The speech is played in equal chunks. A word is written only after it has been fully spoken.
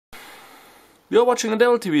You're watching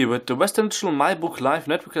Devil TV with the Western Digital MyBook Live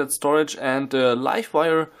network storage and the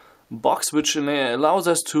LiveWire box, which allows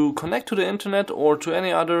us to connect to the internet or to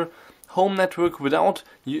any other home network without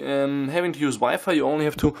having to use Wi-Fi. You only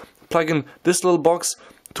have to plug in this little box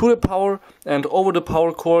to the power, and over the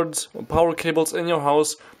power cords, power cables in your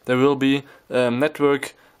house, there will be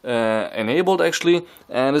network enabled actually.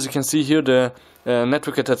 And as you can see here, the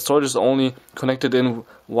network attached storage is only connected in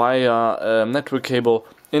via network cable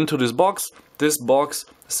into this box. This box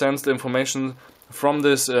sends the information from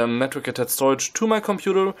this network attached storage to my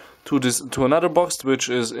computer, to another box which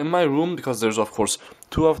is in my room, because there's of course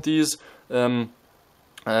two of these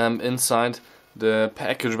inside the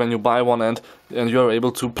package when you buy one, and you are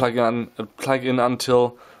able to plug in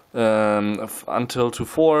until to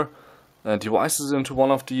 4 devices into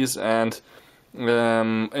one of these. And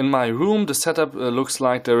in my room the setup looks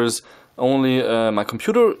like there is only my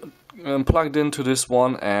computer plugged into this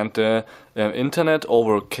one and internet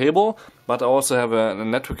over cable, but I also have a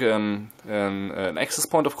network an access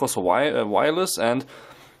point, of course, for wireless, and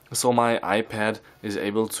so my iPad is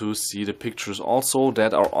able to see the pictures also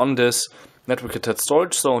that are on this network attached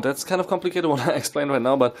storage. So that's kind of complicated what I explained right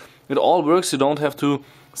now, but it all works. You don't have to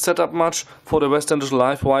set up much for the Western Digital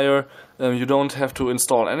LiveWire. You don't have to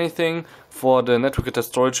install anything. For the network attached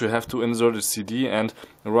storage you have to insert a CD and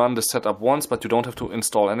run the setup once, but you don't have to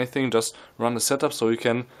install anything, just run the setup, so you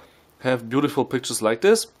can have beautiful pictures like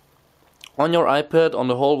this on your iPad on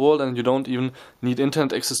the whole world, and you don't even need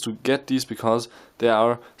internet access to get these because they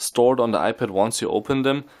are stored on the iPad once you open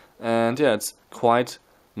them. And yeah, it's quite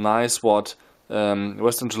nice what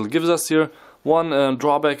Western Digital gives us here. One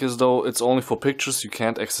drawback is though it's only for pictures. You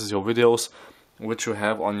can't access your videos which you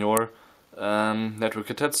have on your network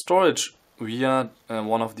attached storage via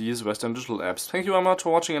one of these Western Digital apps. Thank you very much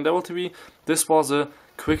for watching Devil TV. This was a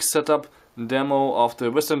quick setup demo of the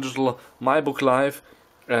Western Digital MyBook Live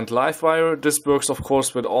and LiveWire. This works of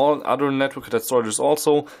course with all other network attached storages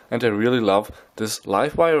also, and I really love this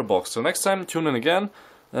LiveWire box. So next time tune in again.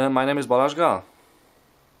 My name is Balazs Gál.